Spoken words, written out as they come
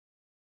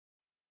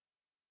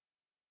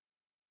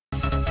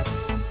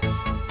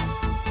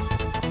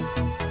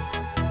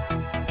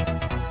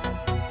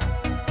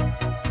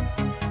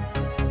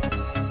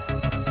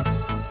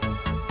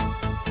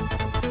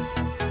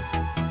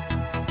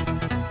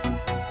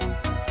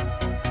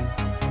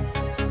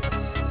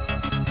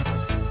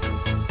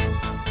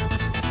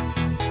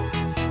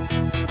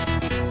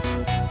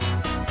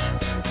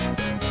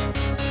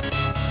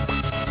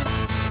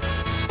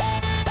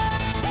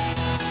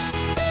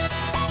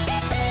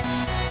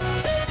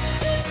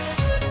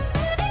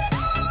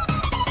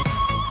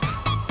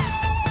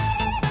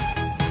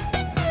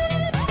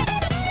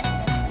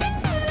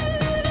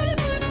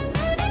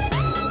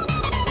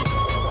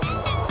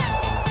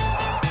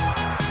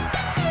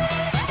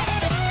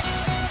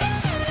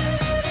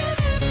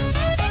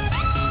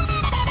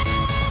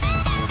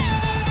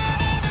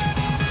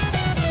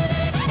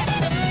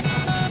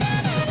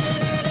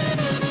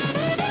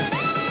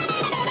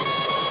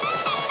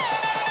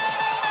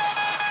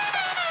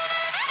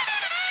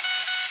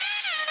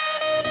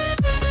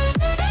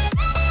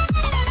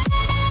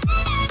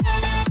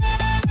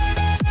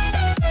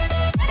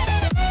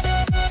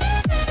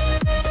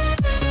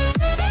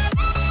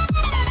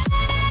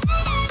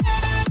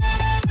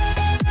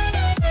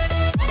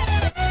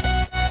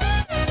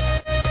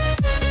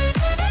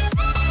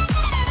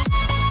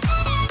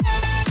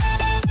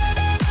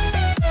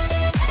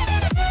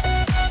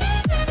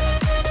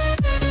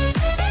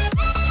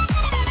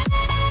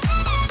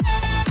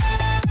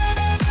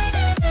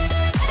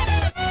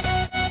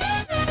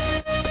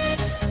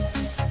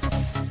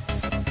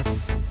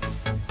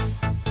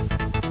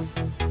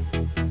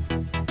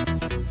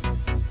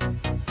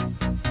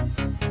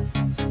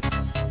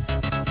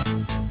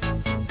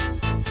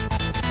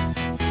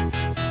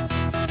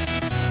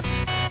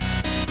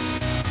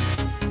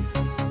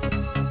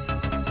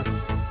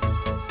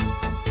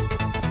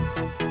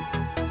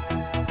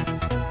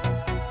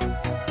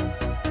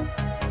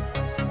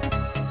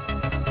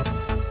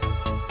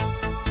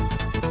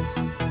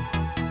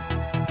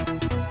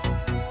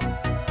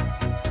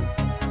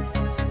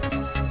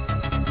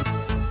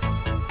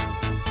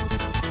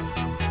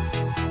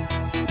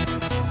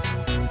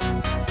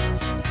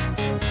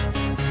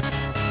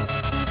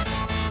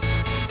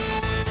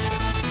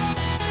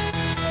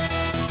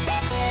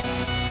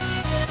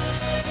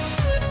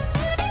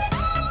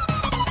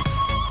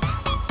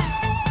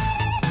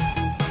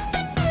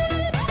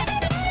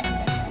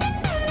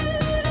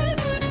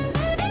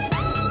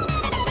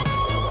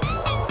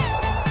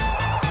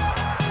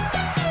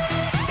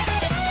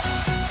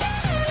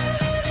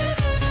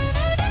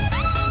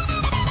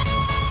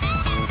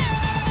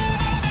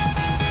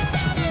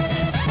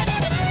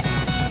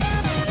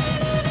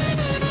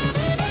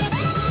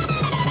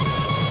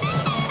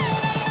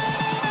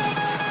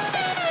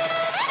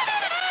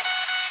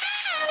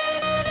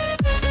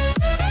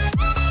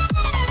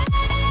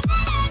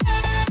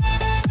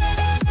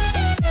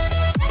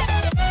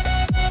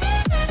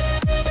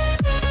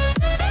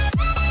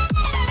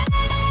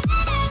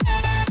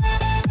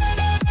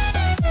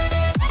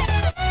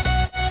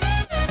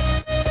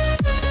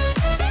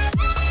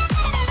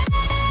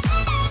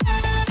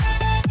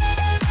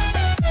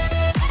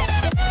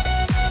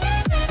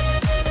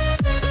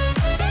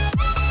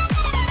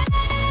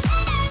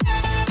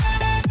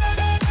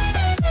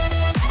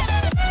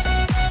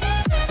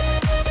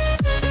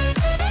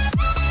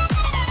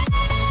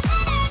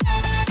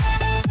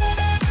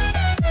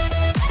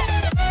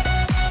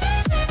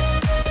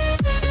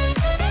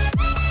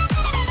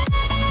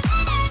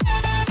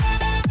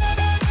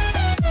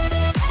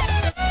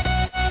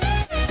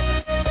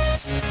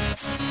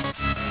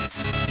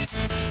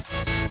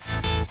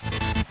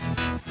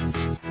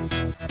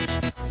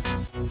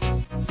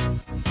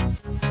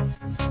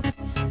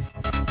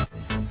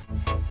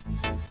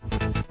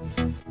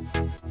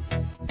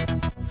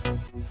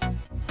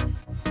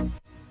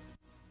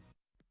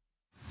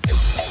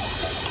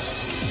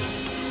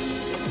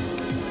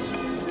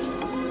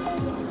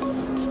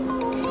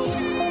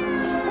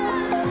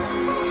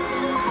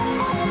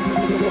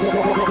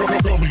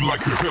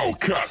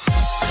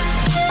Hellcat.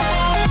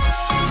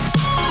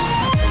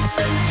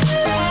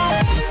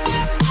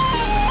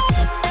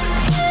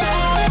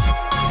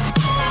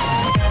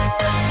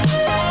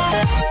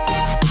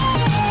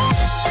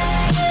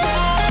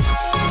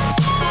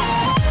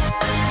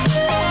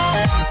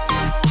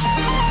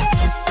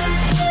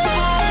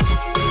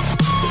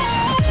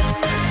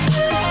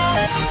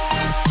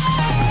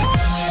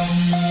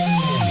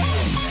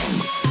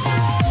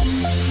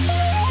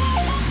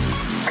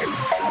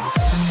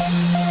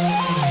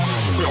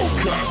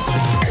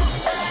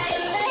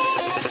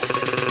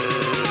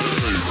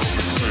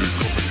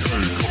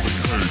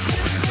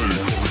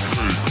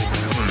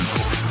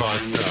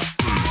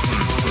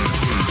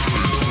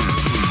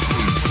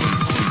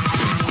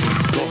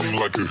 Coming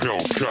like a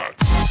Hellcat.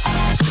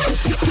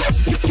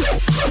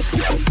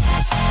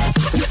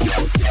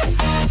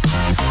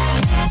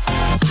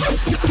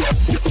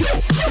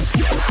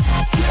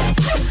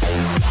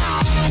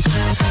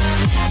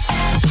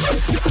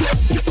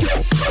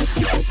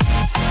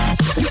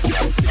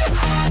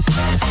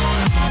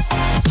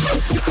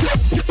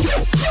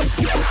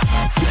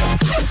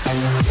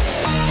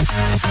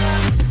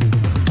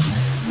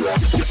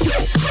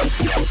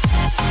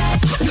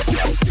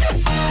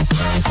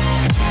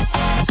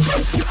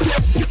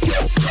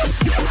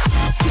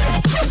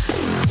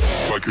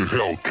 Like a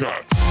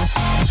Hellcat.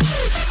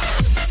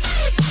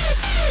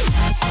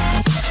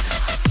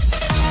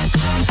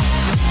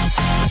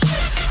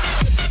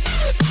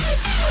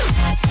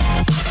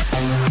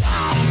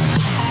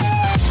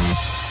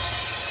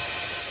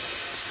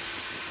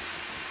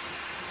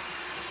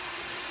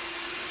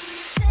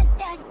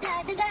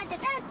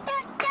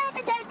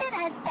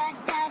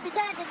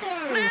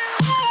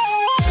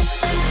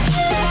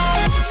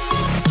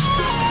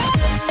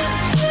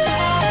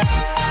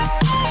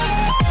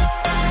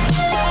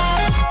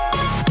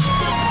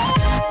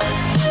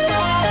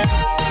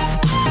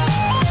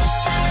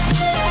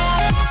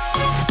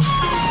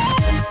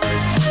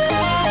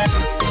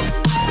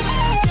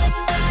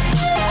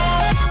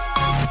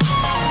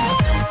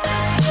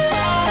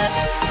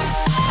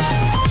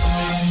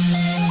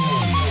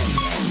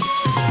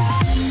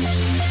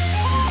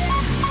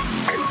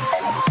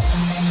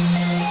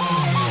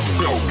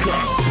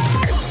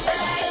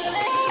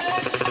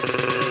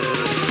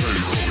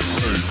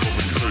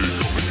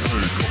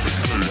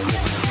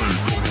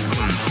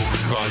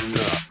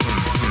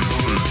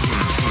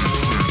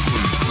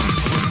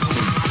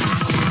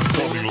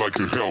 Coming like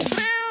a hell.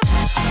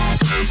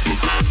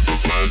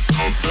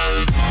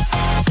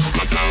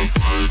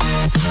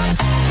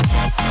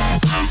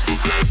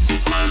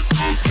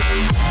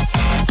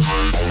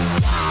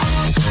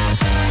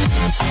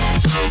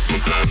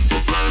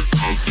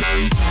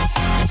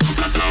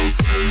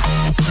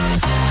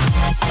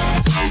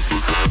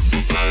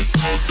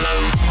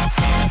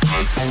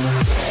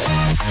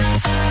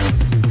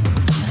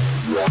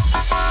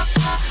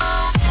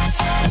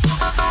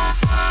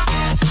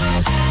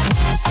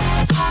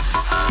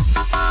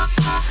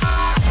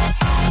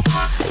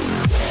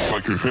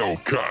 Like a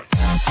Hellcat.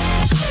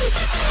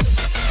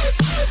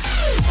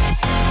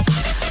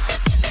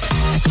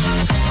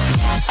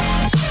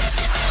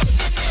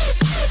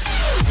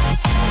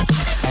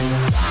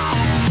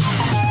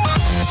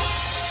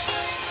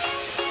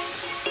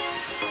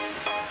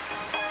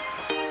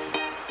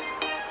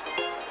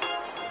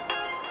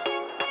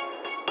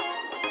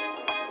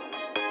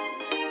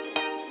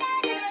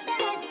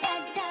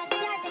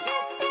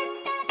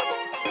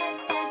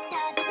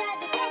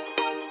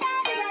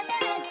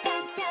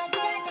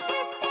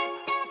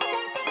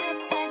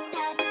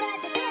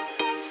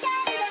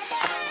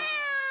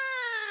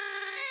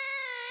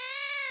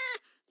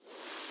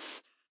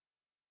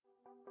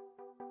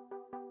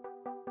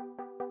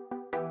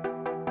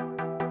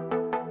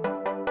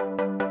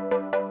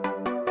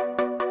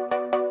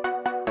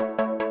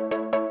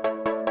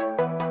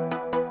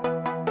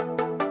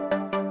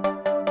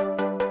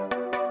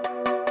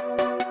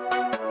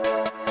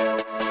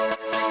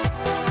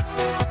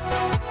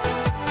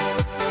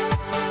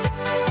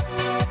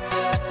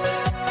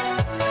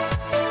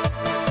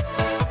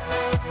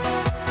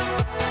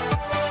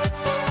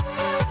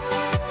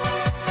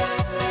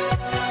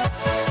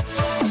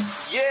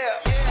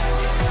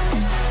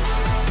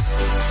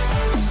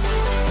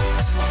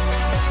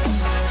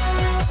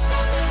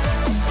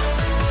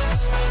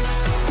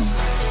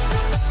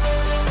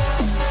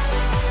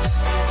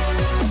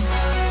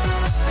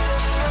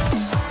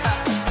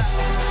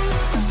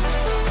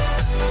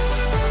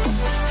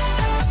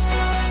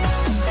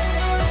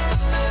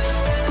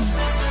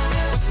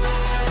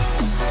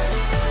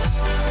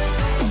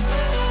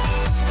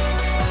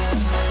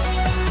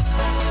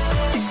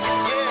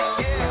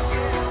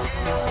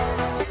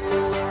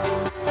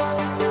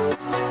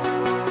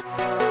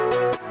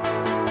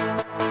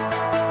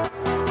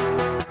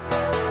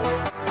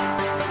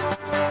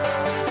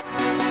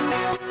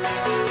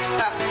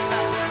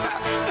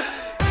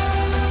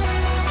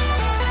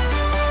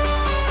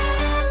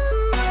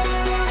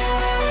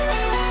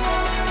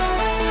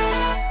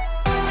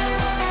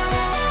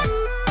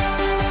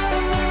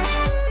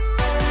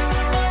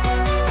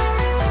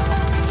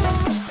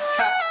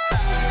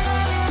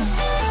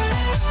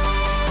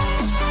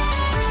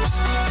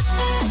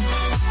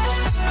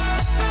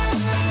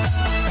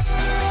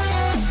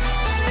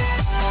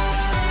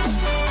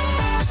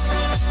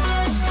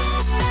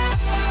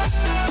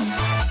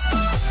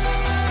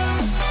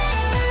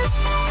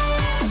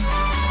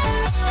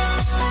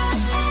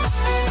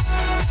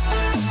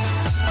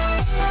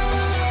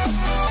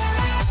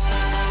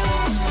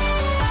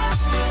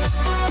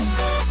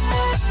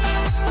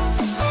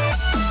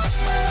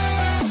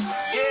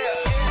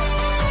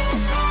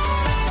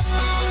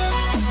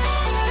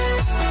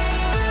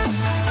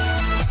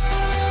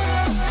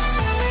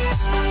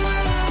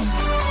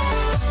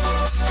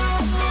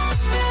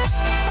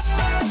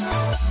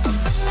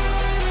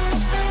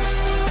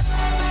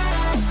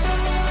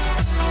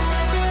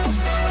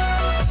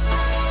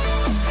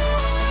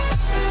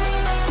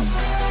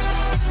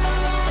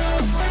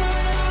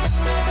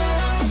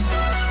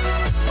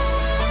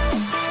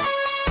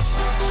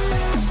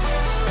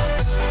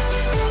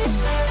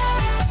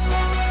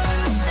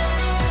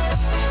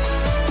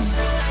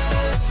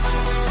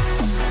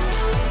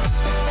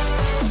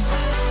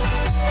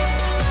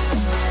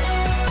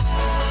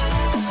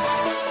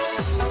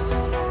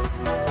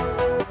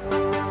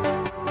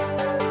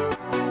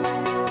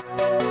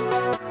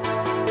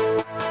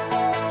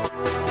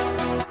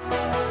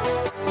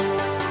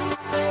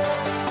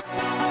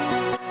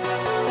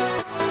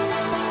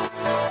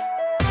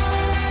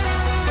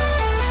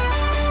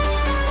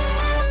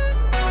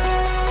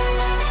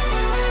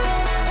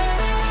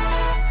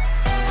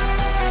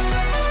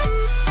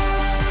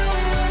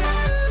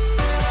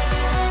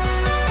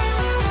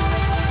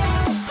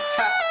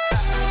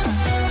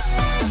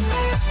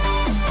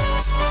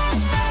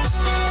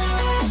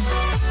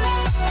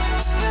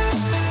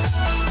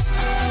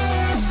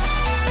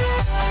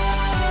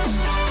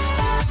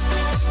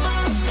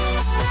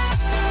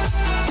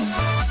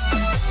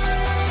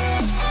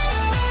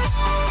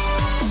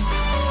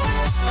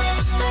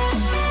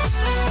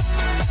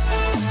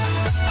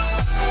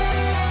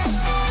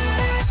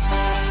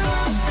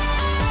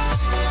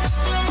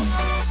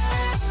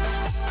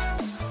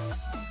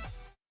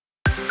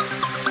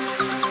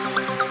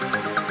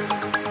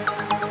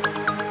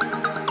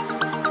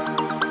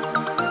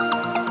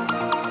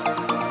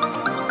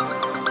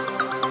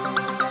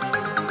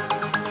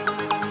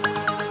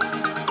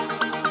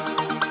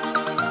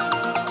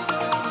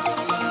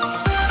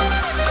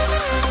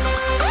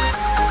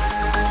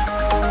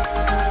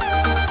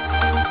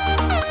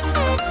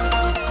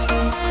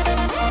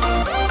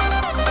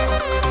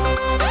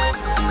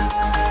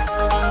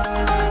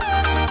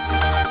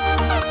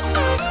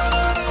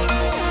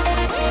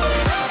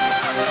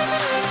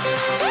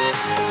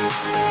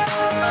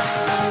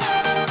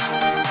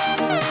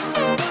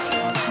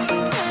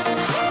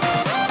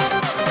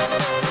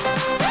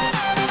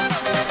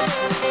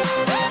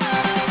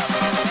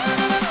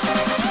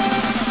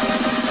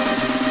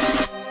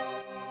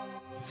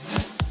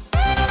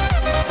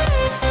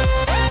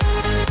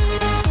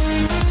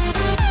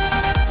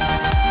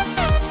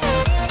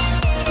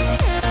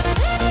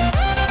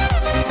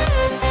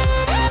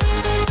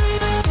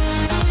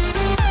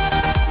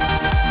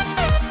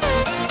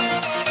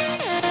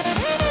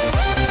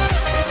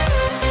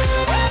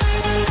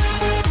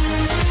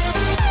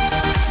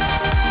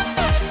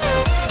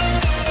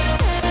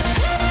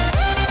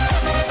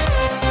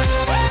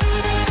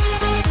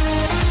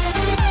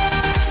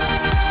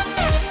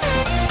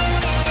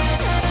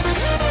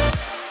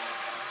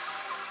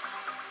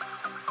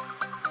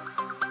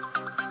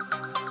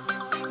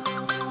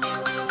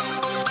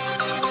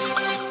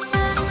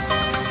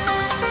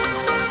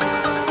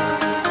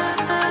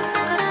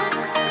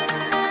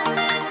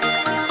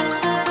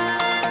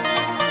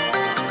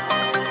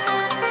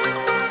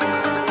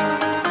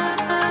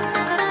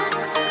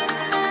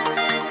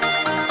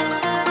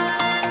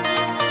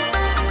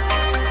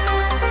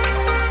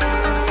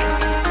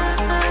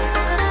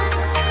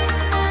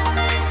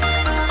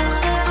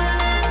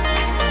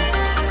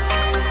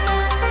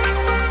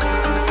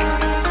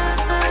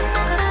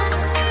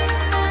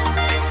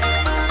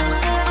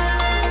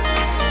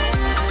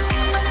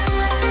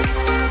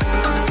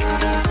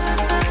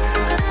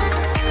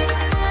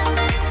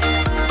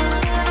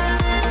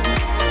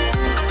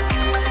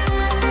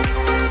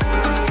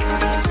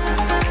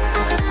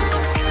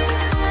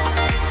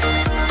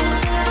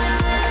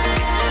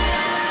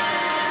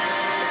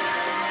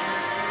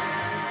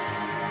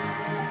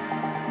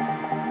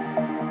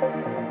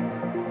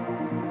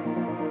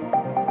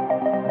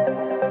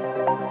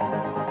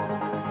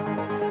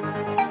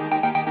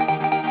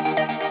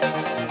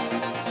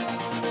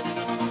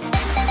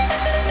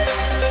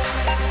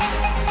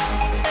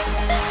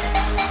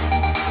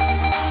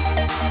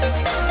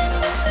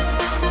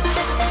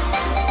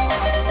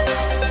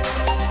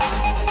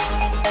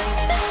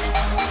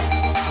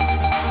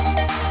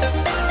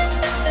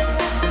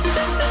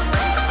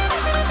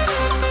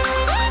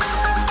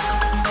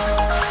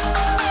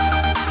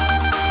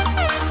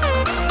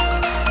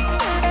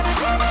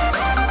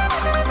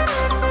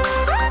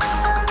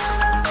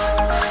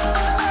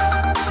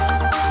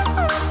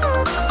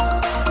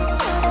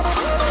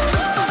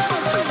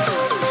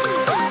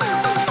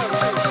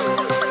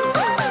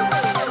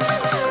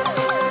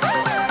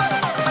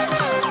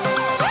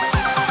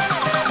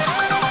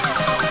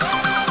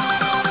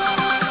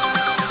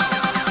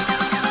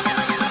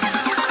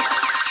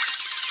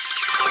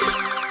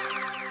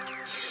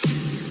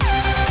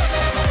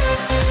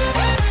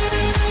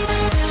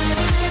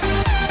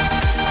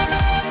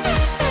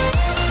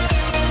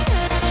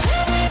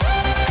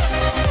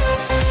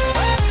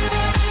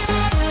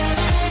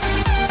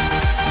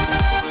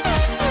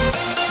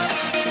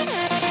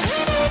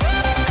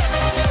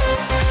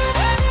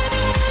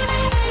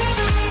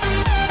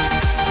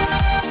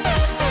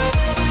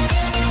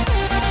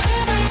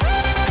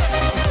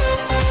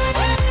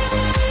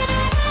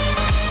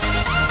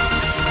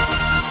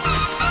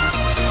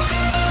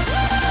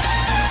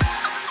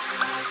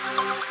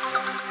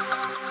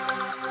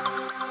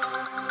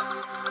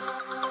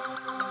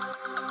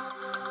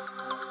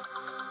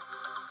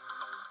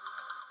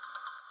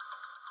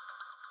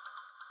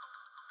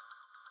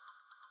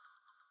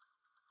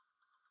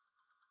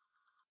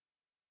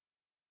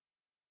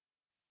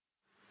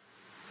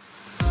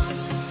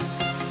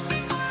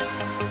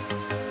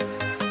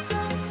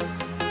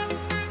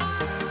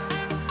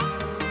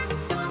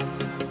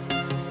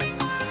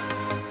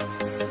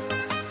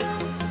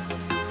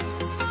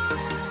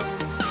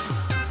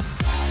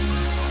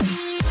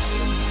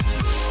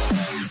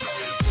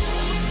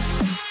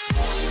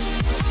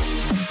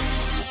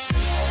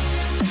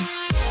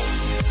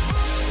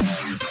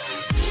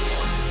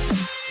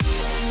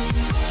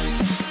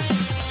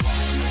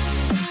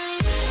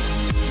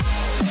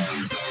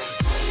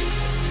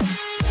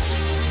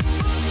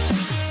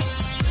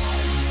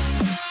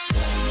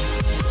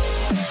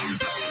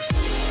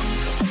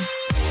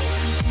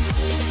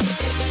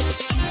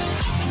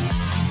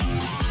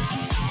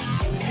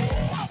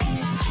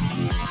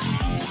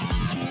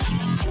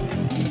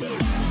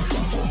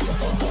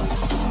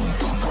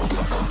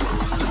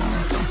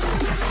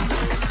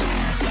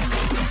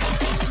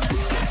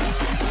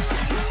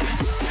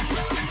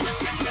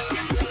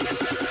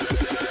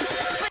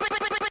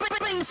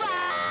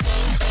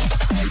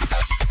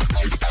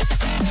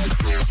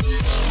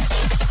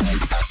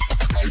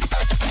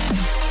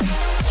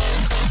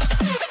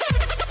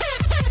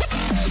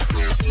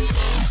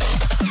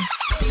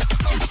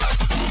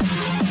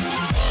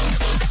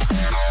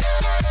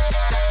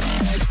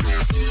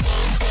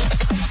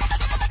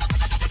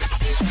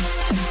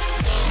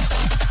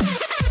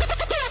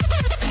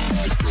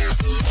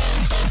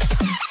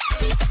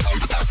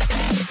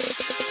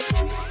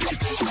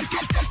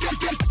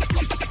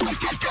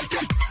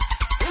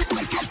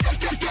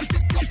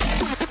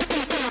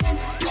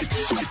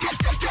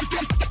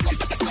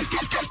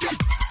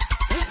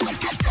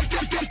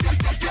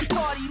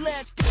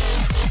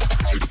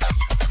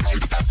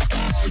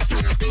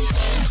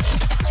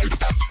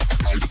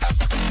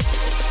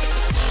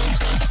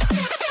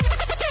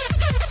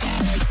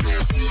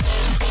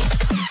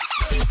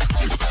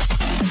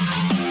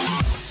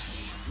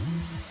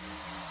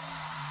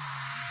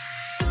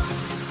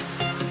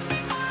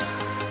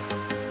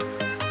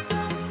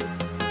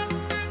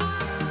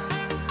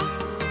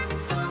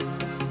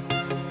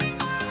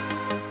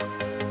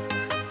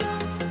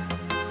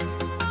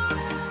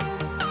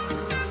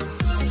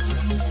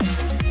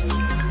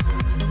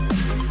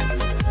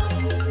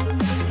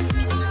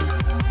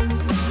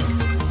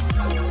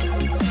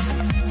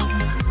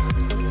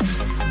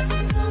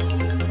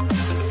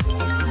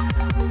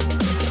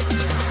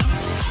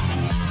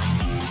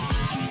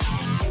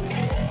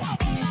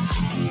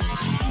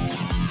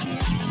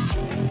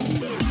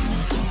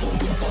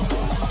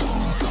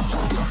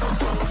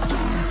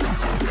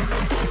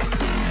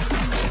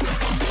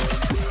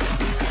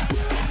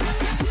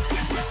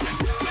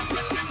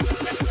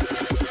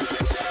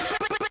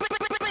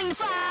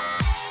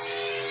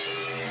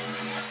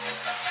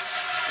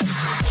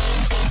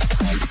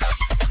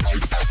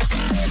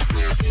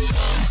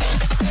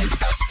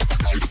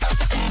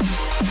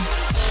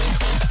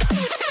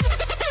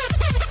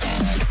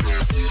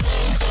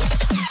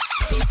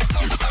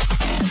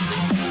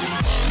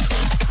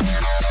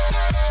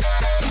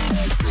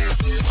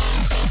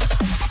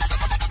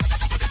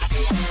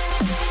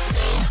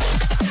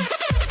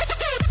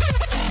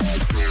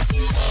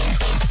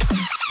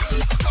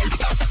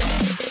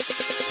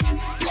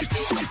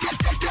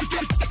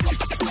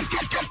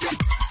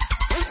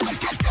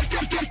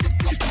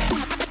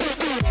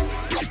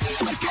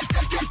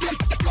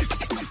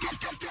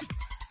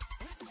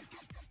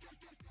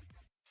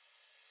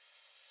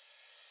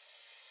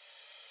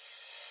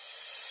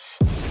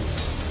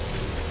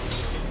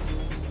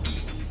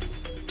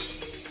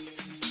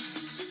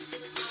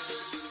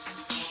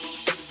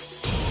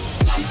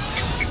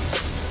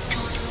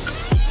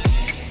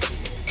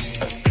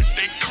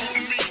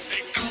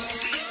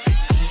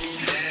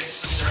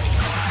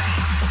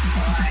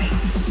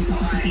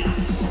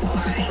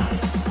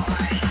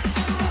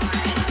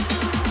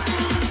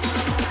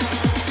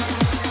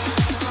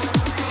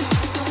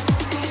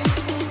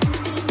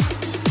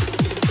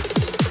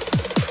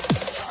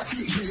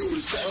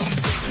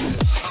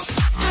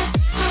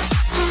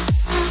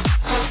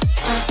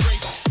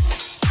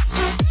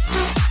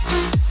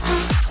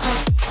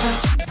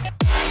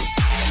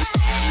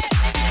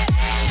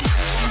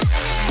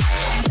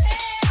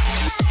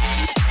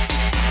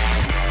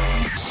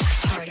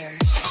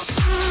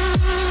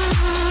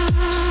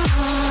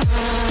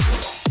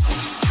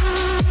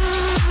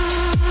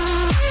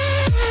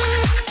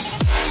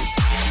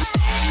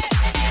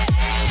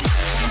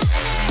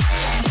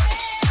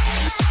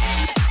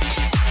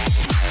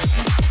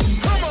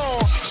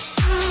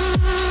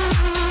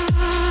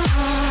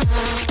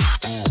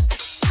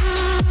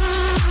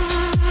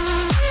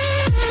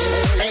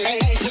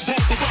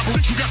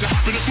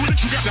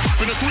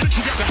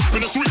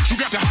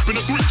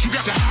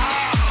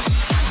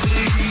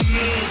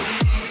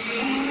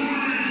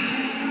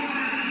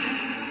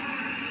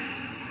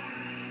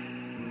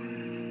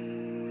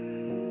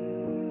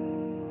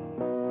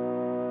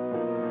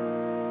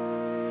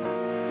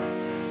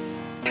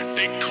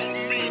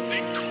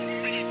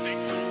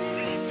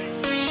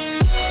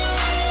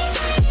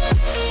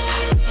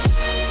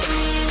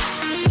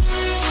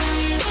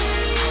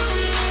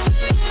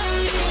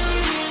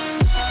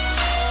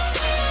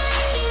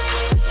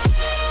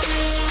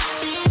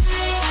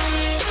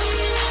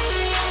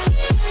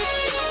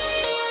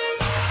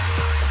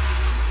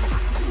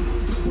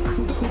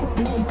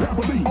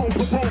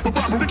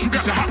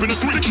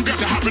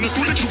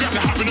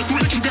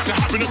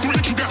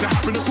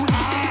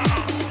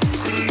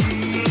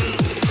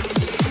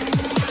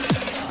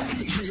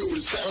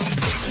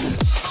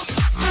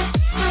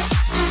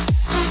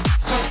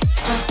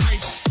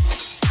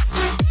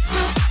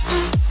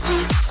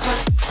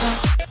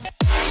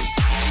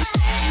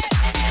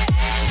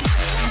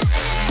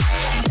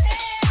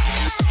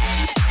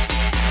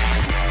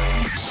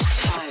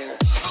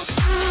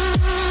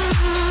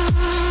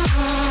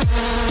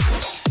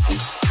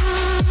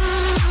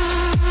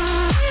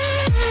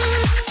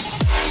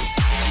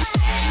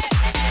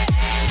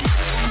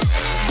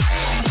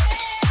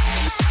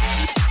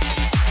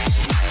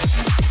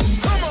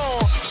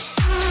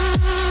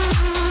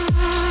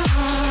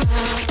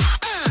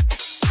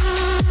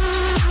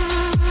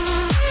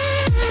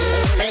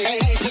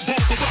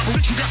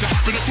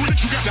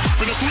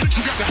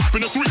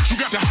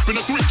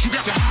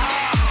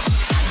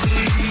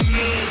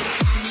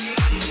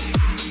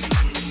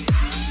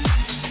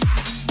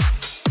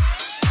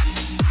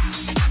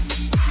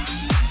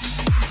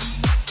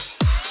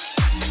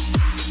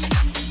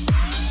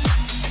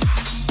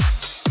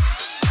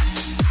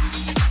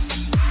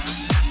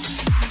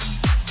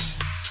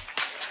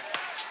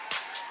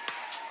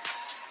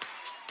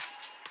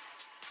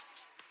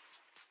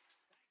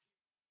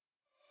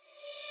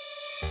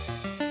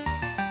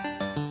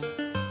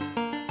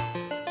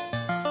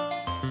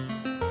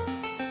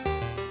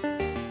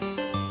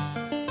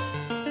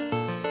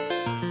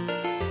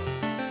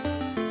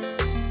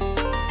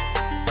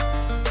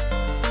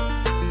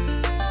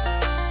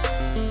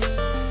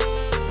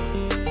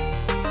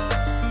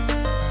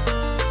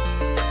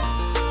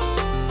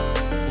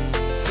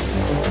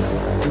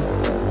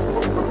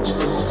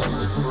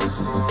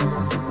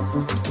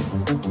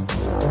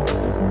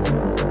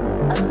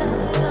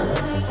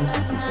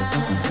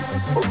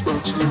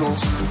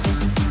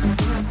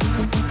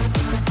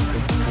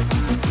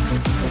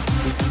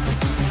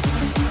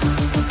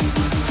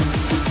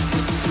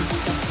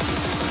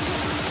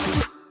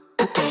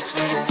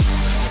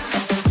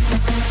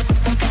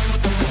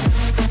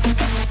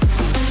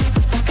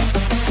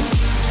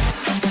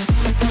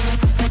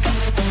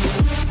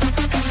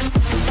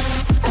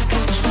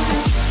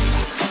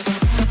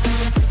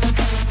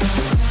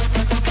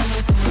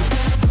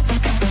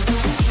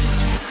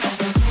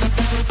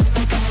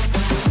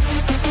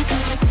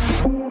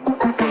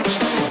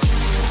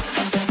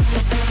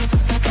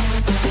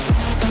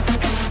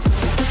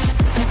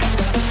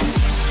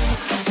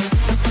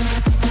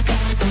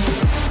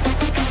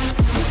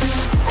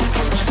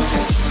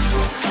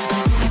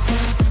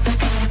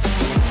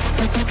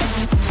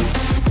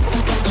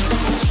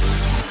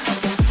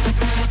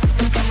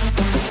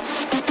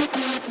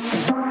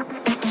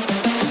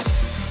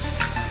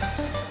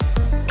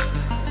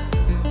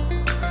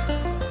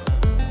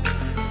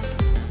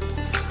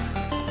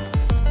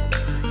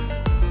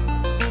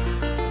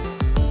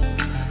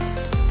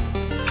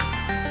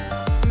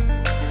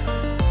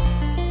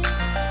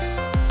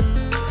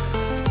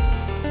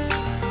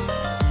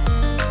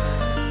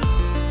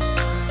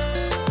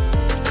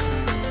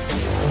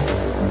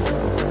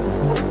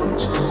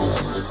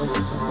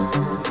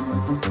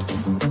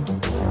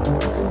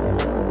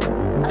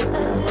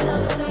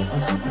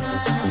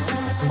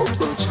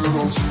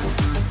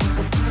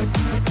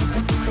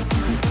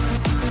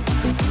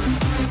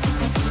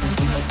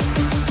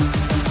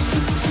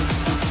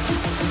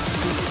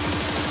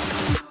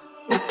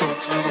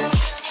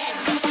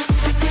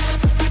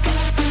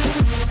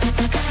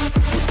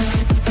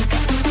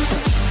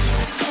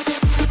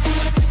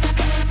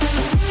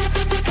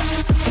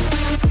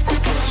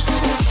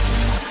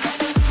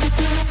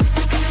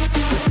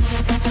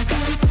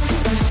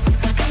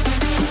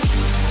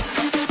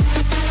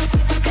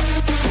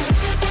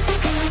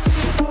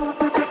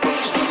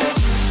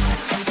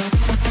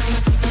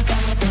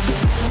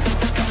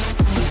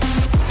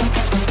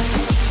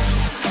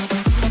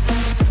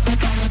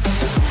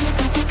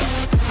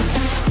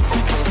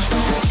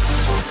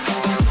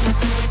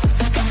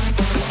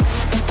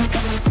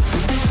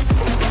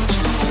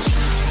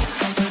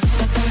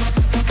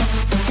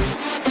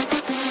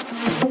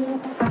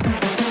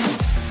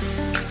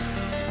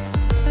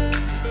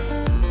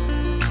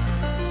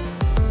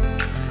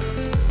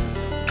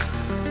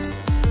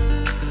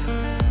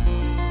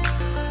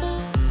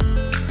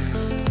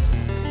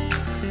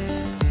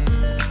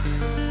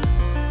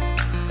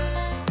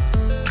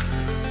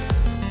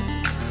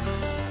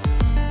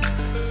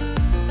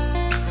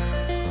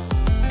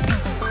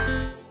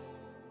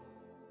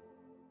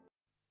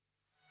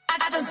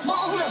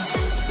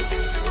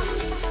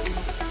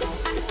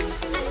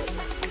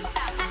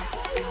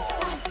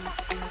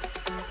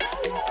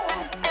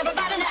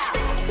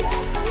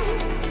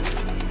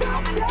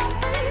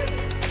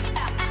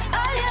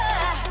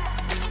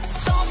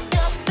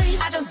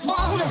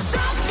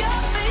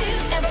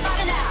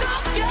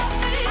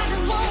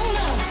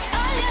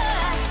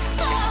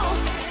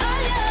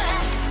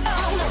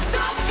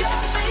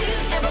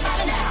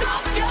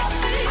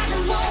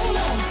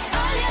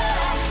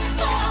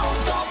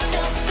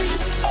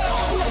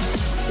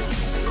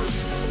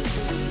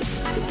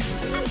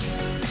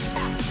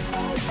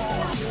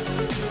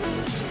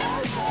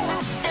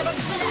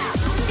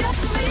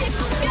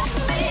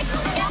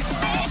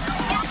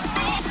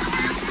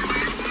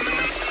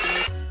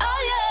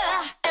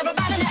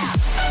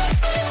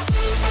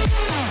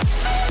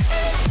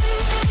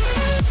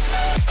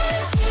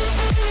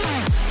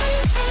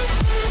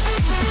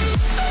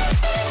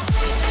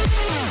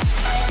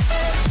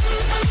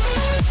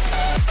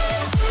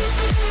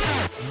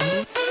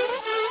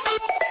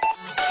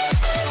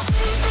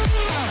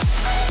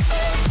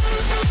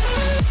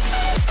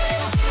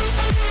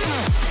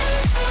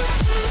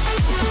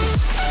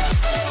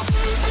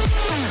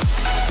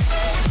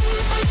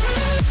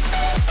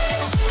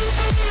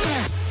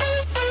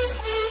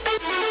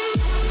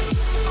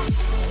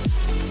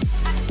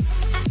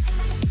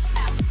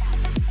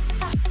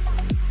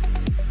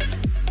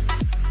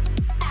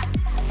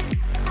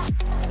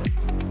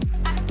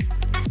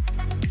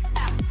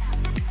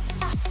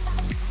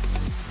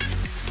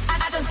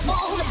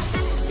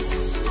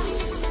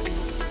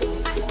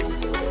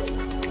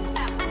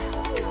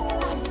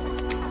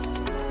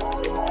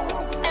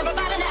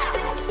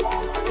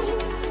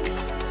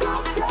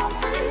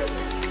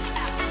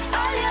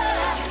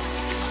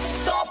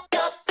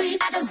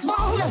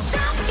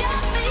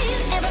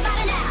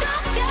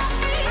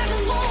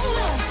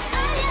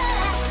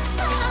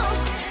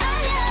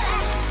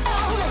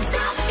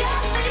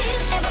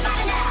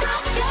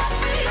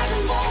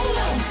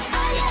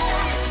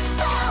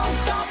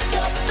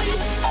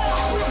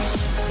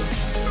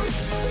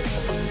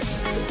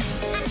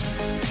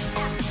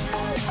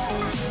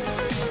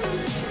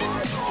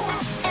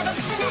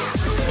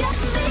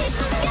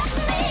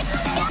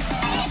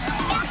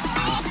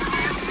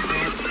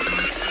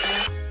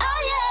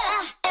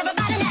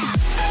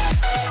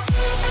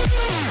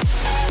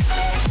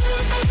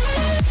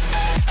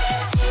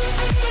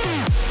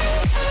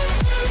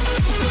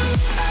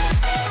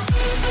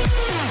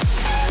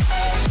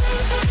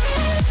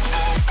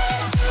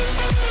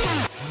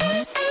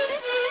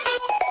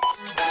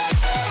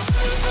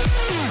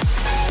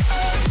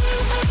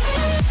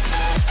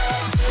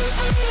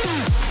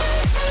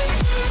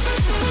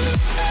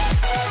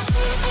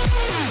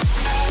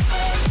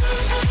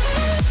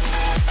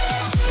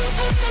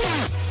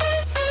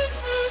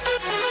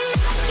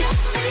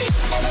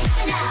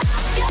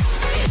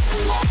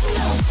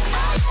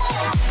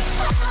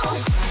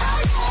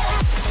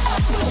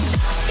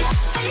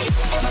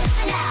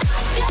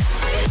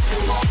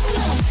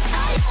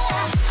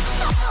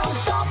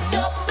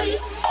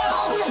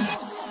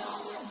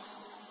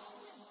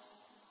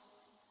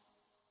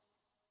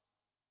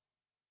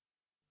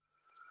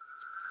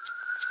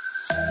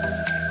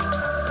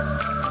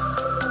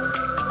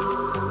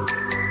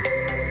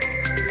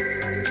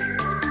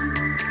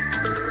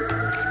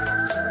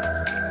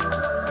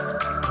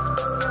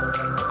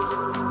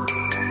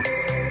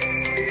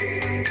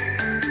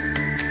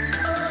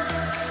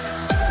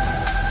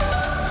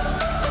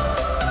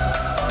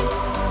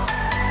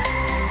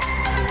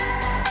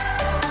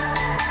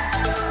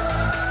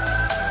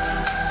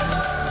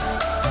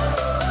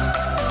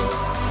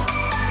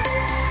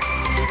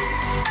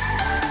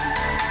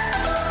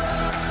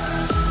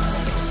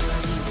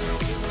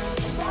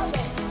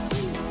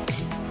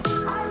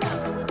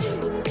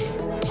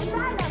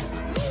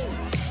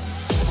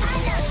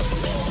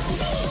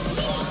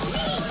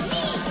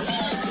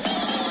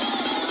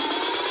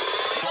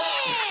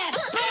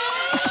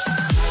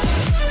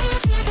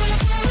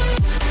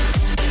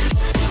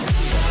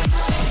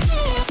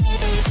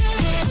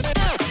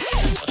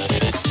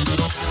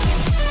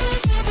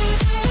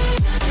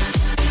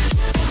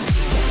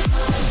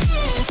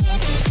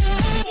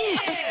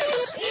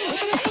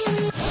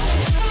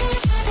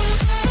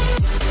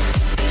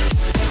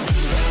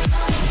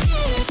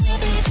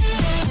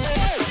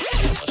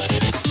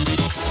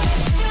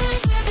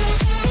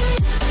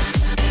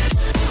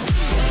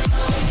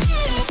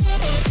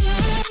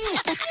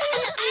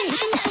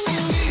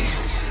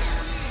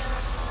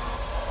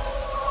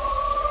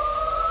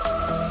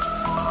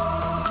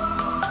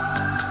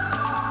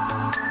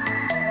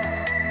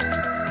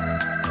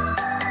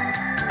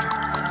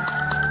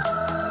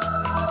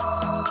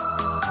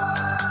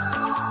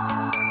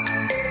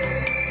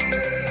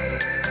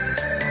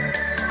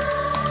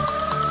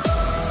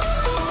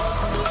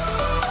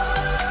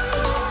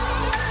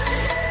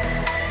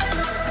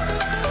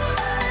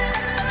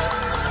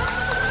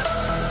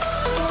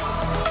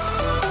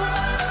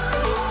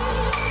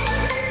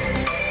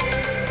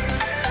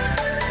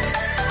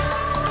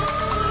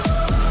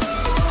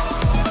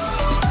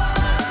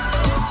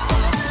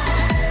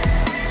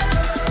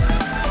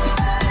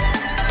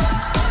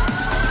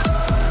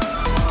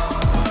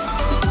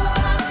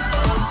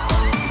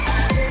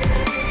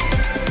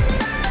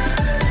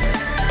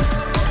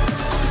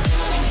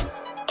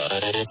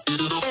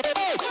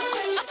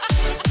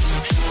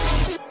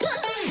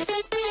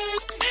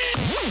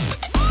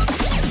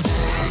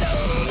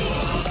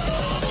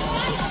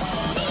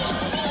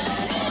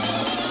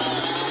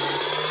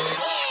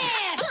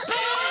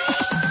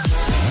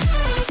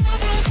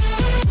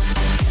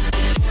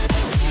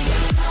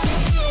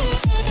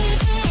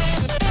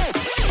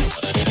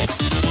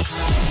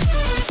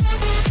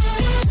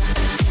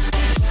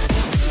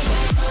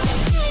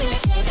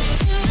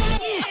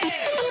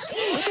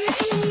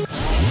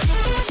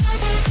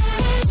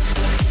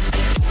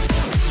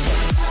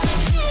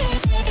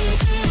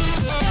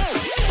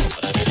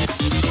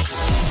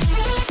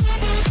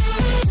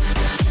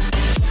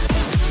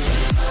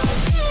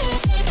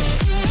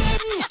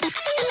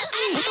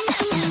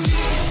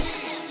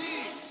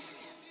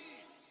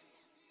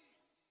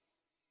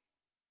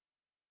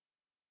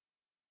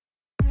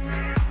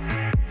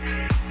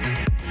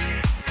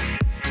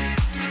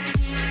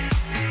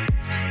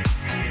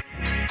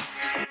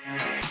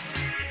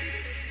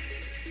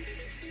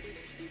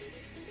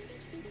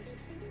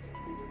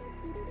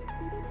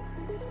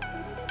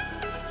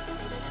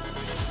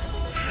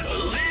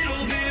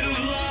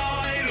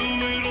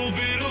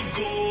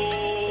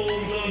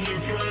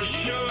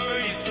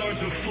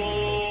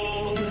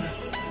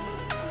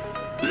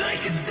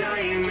 like a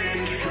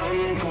diamond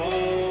from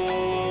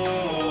gold.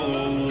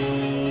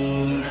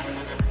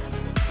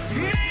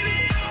 Maybe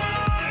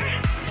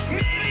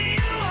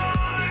you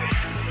are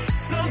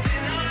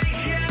something I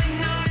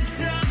cannot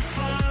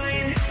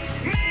define.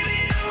 Maybe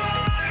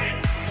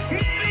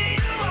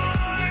you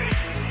are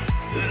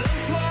the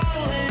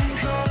fallen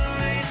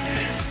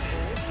kind.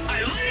 I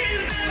lay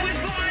in bed with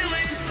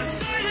violence, the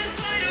silent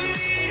side of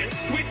me.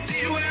 We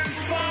see where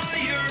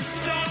fire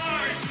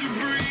starts to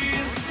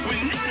breathe.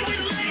 When I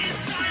would lay in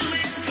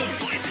silence, the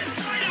voice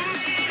inside of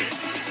me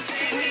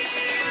made me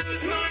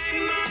use my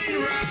mind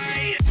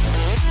right.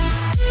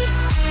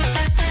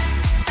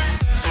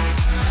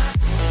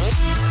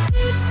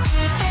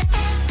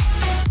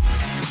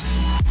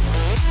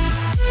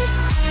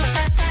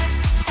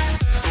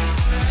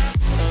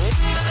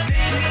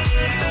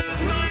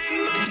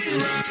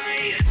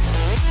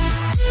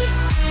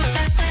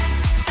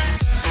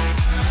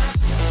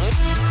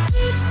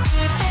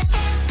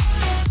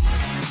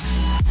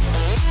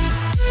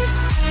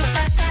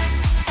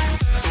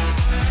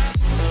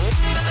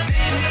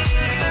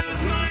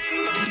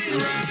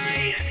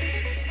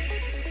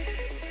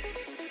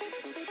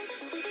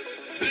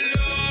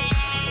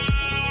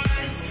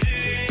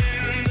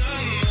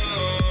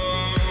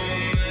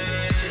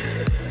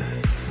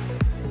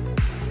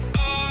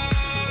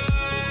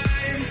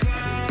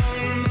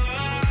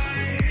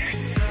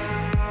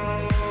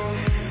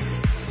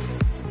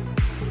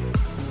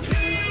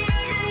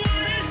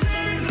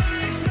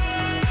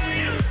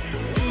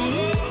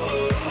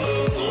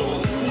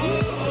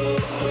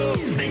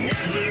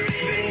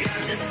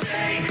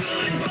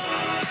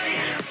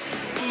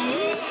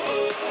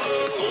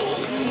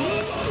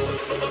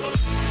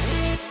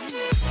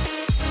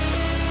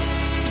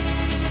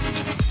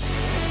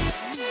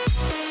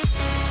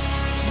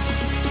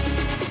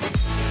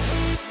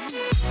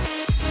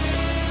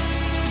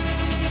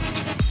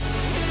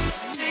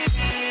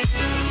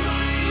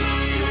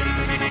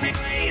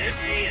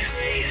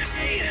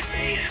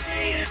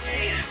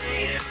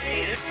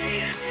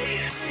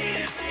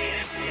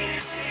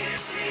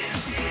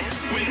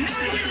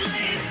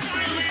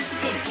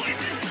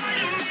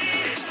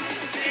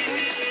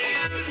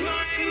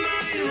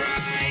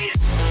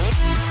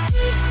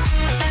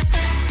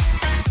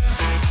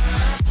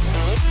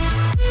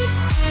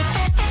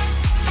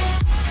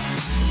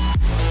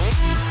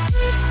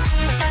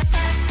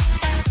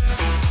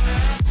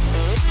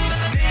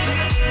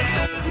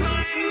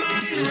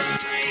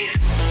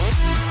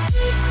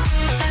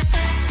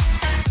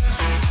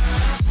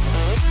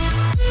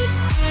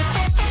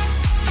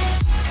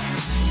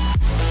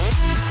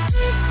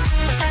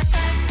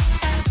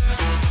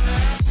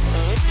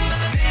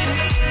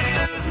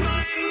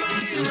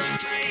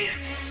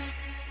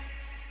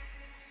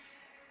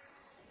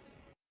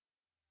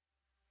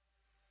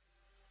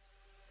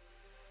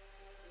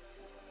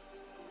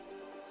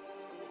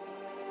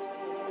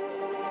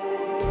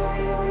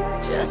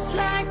 Just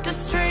like the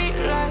street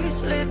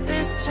lights lit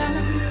this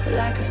town,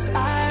 like a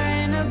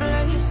fire in a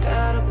blaze,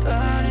 gotta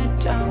burn it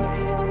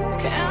down.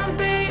 Can't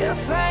be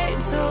afraid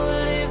to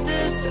leave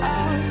this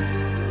out.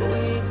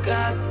 We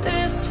got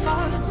this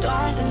far,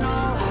 don't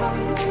know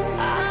how.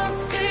 I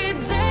see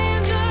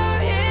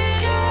danger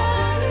in your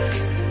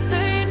eyes.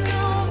 They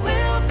know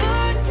we'll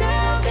burn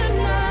down the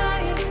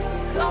night.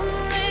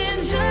 Coming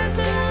just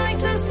like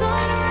the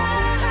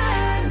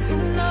sunrise. You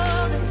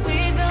know that we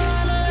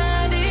gonna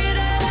light it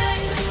up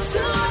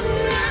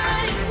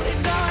tonight. We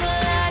gonna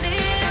light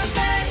it up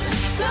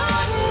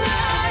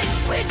tonight.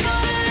 We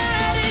gonna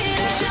light it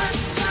up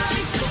just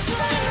like the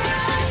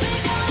sunrise. We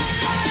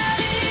gonna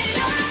light it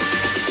up now.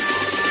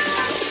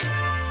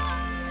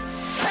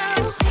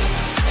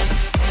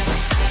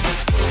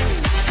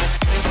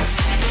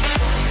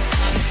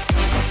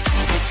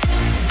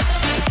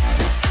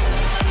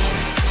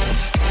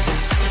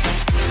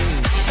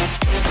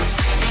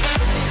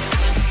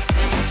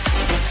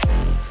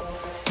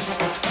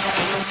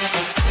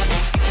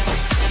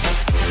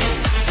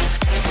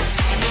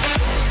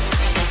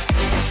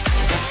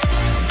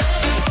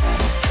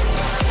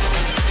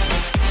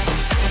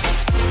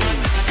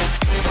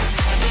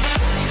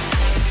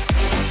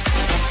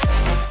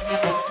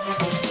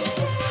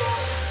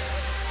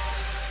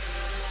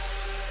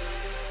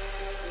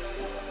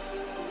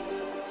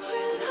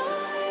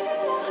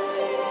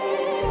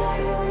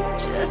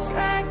 Just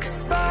like a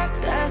spark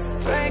that's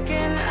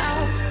breaking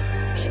out.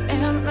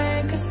 Can't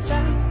make a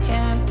stop,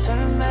 can't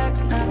turn back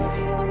now.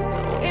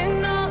 We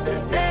know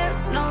that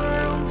there's no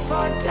room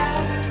for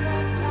doubt.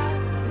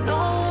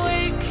 No,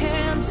 we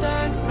can't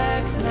turn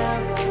back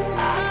now.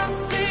 I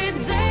see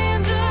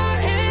danger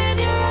in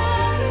your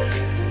eyes.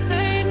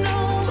 They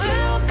know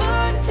we'll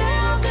burn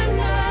down the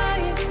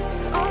night.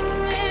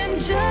 Coming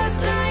just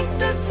like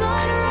the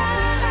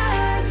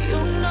sunrise. You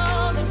know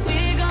that we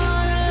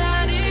gonna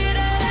light it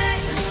up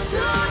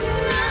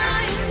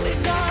tonight. We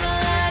gonna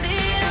light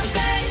it up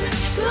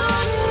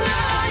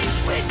tonight.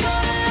 We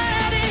gonna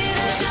light it up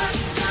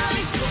just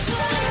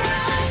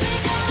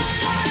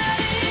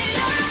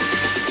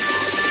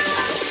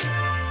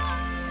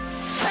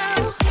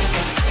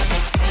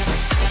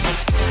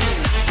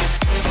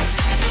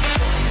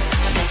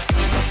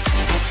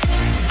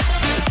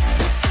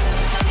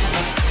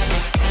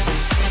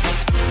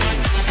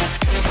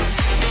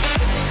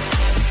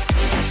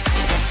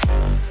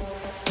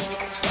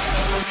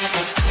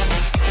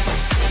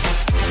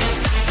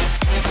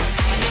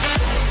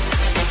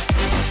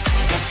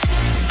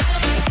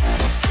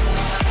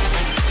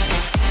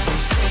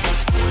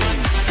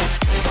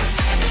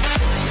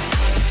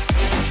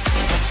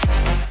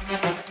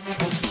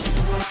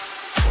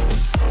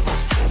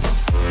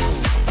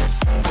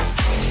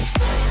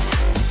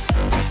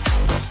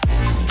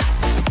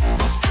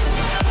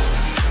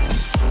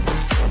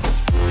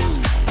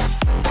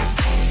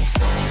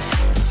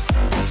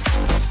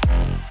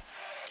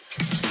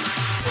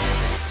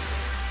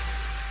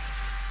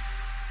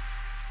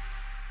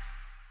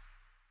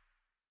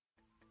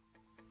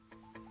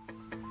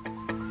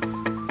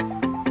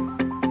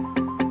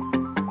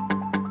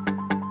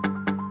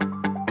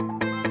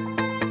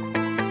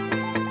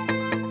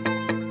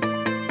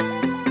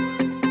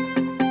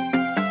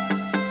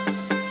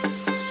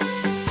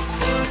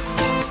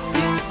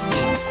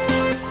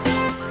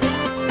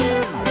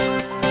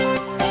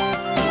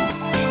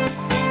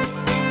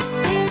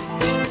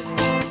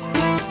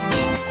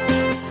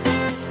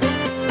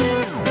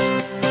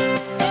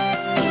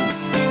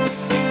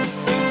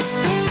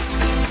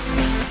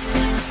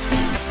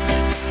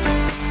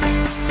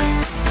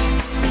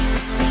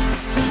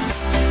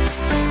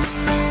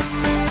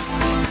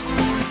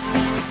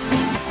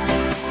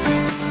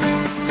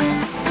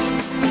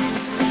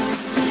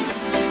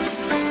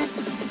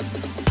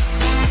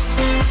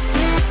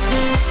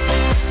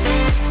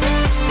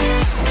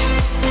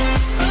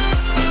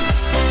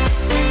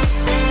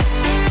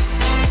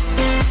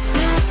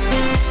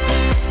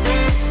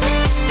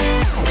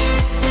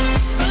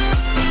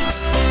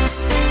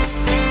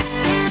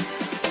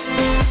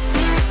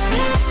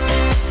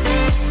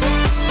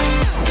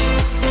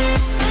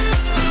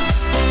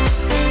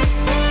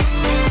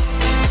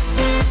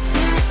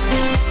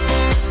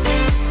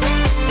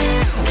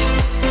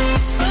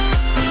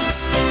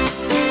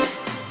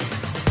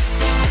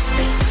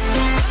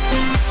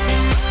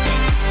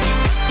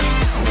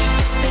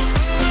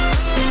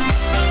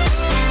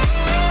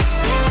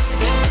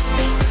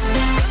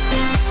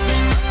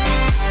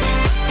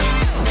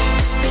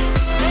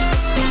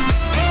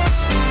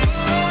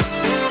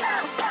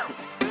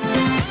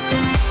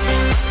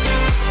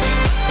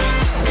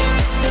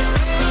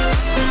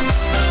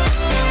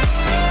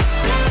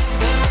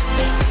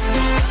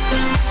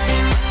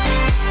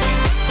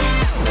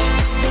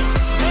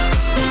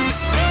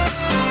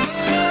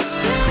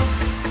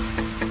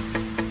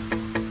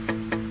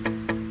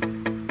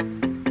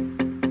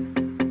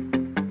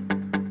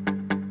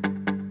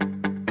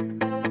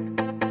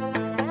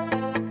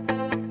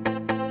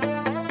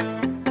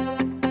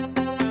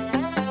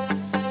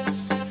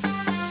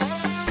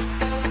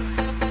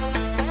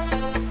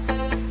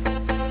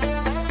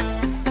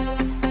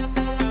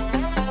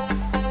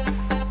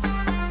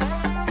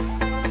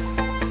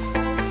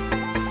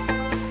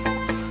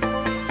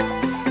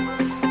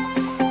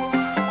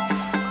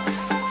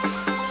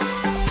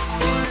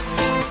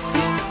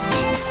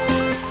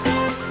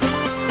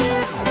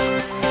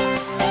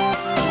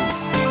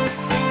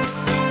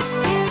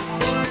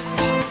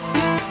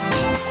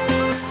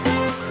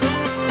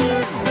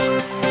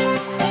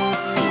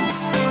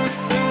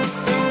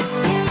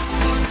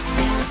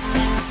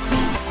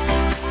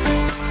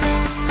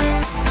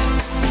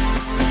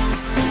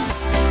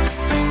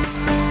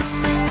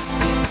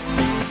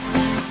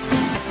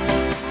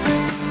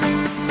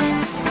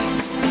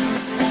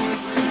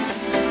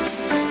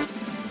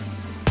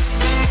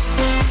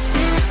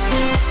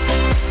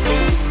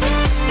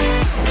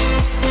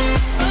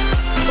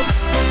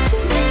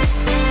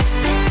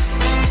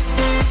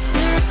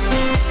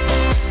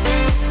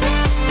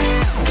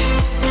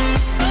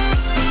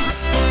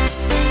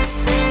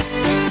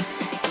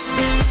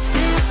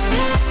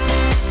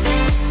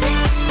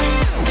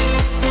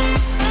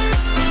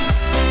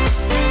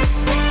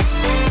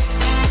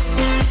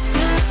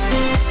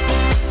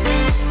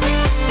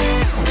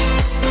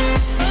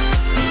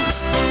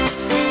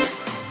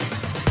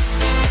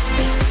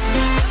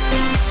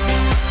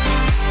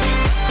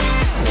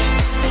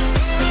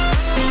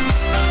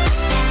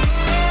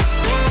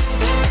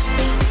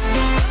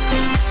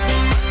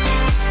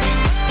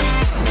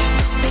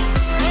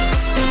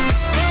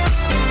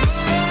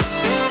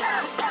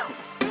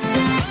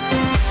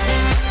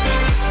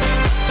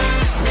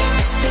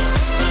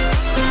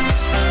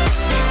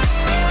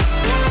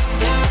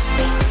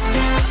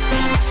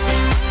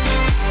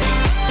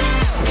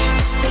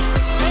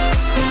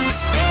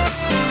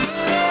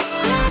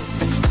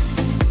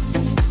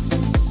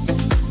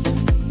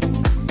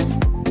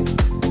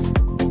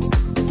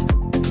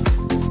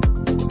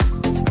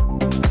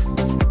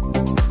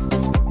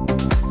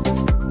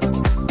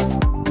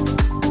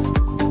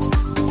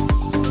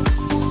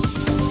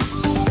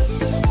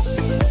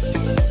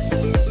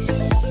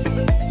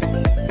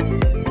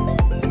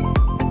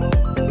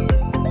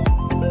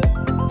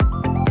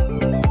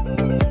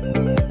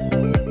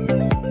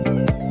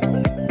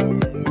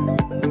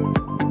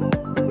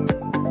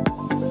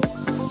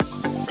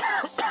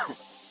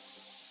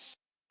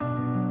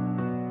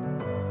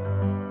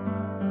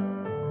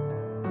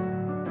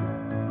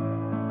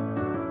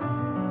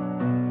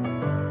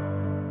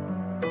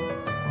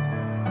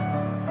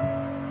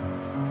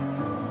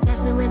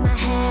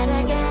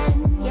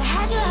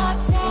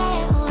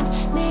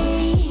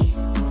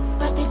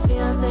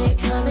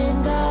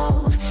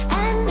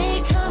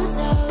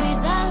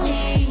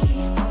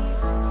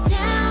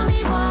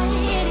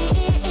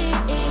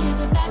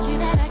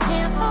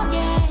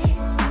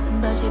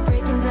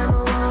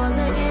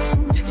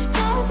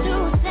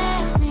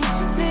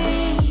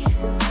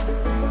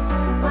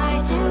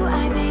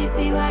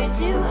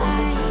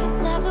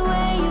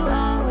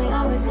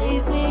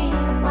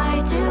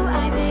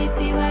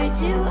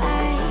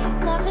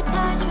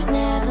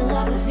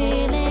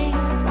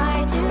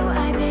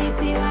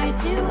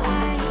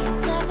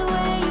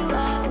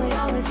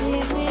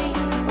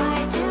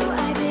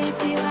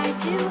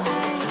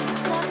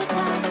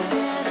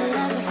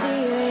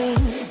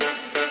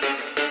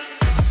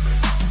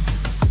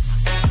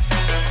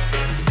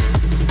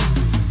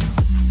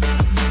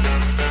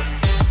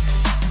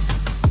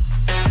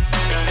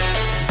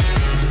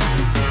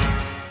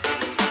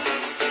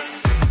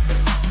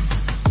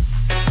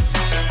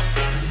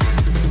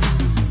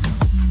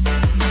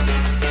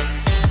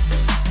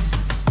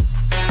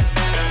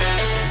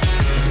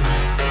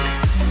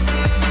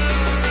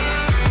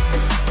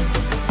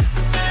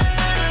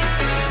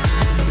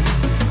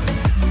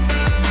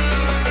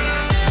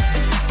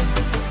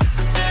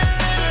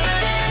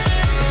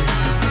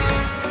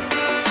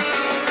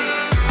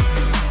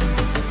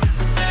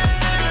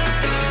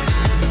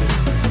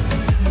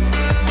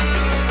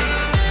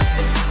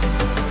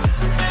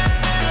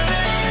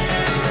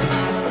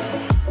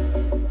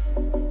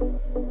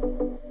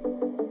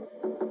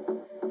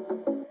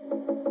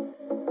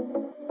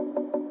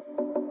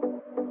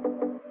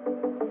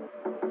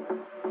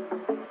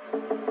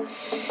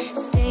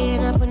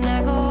Staying up when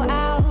I go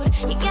out,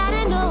 you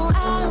gotta know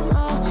I'm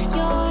all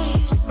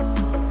yours.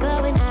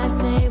 But when I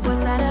say what's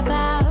that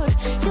about,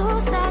 you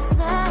start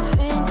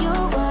slurring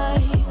your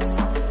words.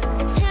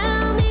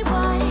 Tell me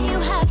why you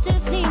have to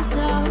seem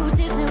so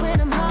distant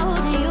when I'm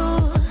holding you.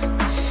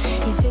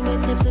 Your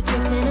fingertips are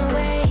drifting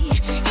away,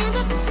 and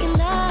I fucking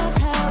love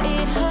how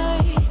it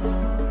hurts.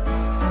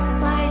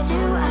 Why do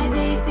I,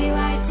 baby,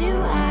 why do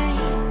I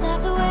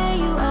love the way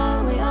you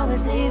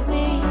always leave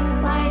me?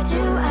 Why do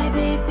I,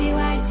 baby,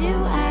 why do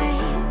I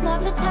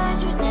love the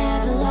touch but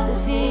never love the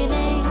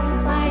feeling?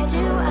 Why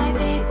do I,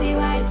 baby,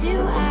 why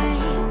do I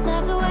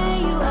love the way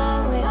you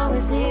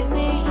always leave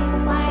me?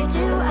 Why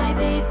do I,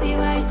 baby,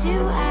 why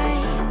do I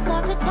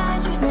love the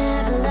touch but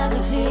never love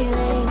the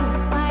feeling?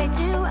 Why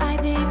do I,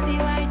 baby,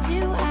 why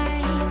do I?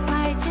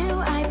 Why do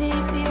I,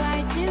 baby,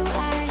 why do I?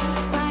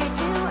 Why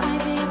do I,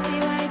 baby,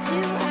 why do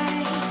I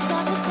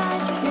love the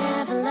touch but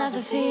never love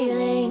the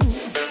feeling?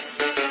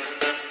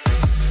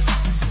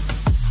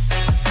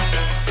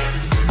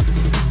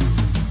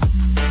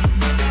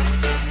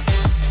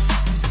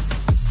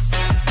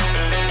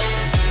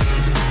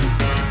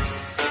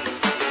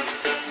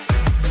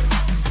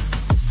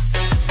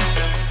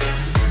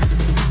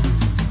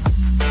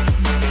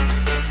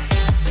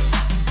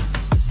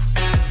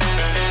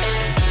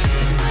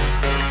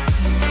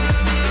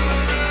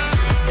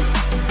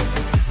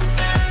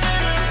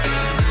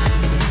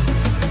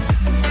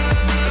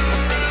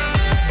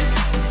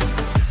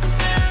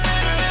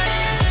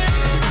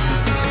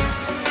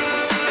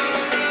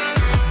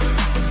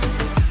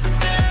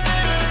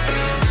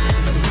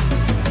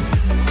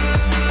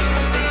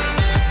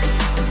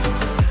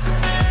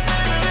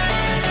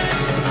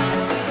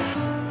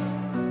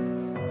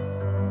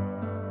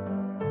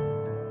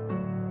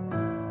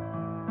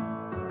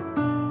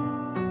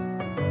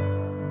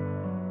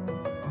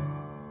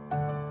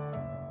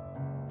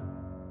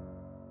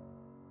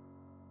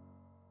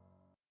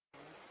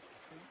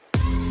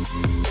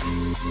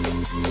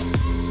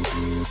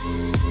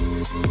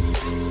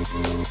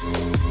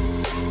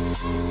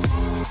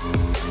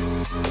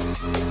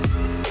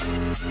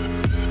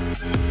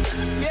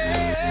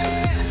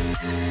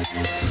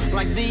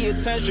 Like the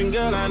attention,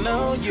 girl, I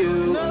know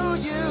you.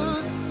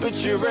 But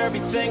you're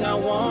everything I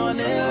want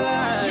in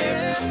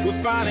life.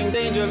 We're fighting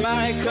danger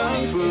like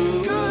kung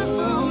fu.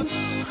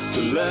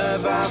 The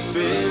love I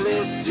feel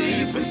is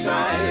deep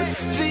inside.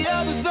 The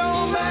others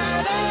don't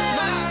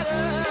matter.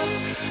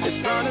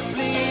 It's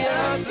honestly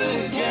us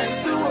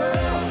against the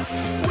world.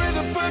 We're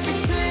the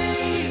perfect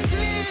team.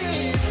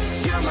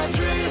 You're my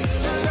dream,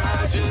 and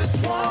I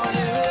just want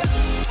it.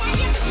 Can't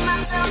get to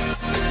myself.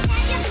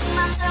 Can't get to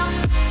myself.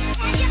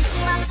 Can't get to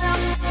myself.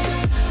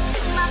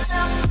 To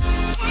myself.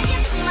 Can't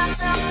get to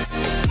myself.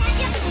 Can't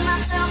get to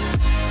myself.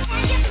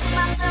 Can't get to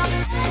myself.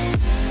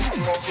 To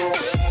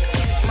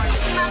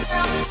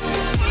myself.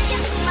 Can't get to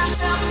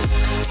myself.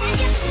 Can't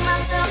get to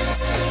myself.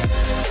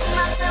 To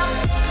myself.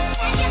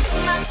 Can't get to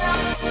myself.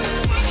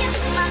 Can't get to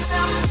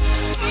myself.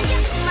 Can't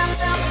get to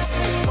myself.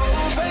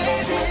 Oh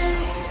baby,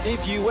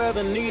 if you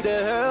ever need a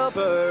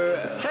helper,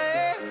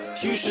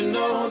 you should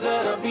know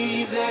that I'll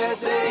be there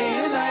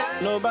day and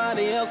night.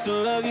 Nobody else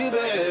can love you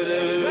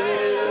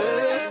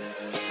better.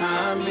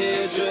 I'm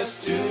here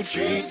just to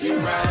treat you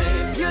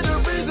right. You're the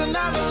reason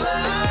I'm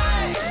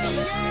alive.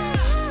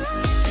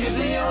 You're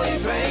the only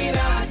pain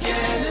I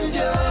can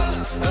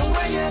endure. And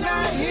when you're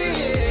not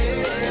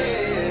here,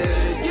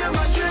 you're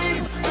my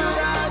dream, but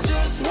I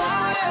just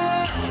want it.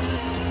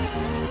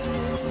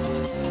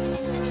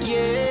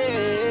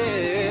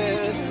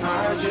 Yeah,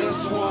 I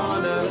just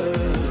wanna.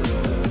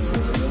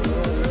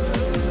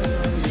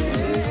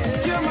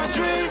 You're my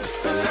dream,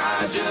 but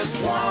I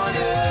just want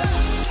it.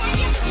 Can't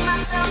get to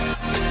myself.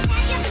 Can't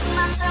get to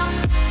myself.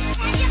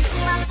 Can't get to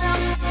myself.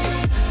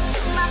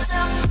 To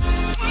myself.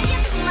 Can't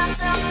get to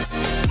myself.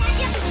 Can't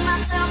get to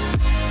myself.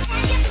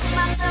 Can't get to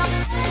myself.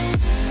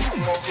 To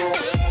myself.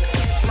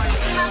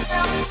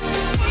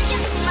 Can't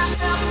get to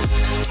myself.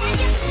 Can't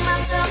get to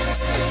myself.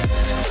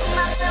 To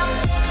myself.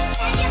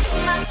 Can't get to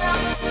myself.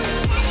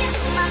 Can't get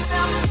to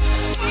myself.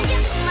 Can't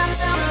get to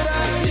myself. But I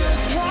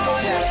just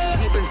want it.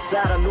 Deep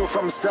inside I knew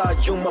from the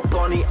start, you my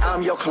bunny,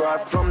 I'm your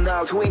Clark. From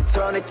now to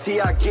eternity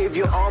I give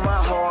you all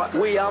my heart.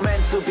 We are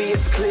meant to be,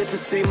 it's clear to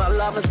see. My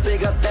love is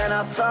bigger than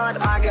I thought.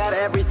 I got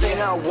everything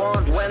I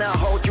want when I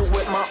hold you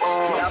with my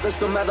arms. Now this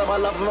don't matter, my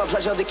love and my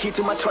pleasure, the key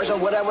to my treasure.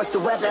 Whatever's the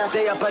weather,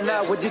 day up and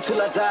out with you till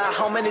I die.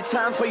 How many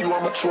times for you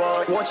I'ma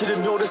try? Want you to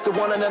notice the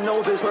one and I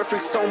know this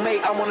perfect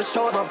soulmate. I wanna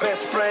show it my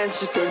best friend.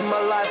 She saved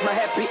my life, my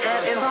happy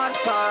end in hard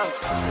times.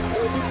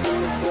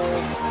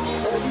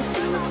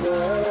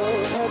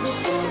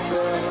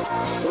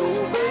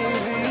 Oh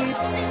baby,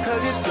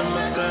 hug it to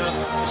myself,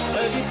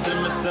 hug it to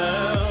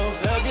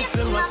myself, hug it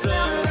to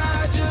myself. I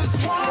just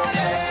want it.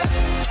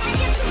 Can't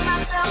get to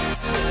myself.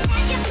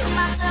 Can't get to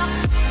myself.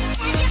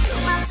 Can't get to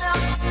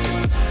myself.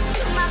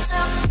 To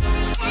myself.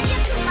 Can't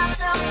get to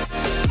myself.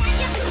 Can't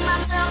get to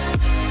myself.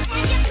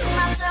 Can't get to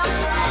myself. I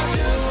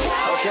just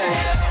want Okay.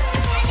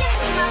 Can't get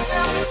to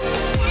myself.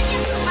 Can't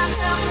get to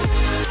myself.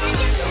 Can't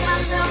get to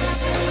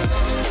myself.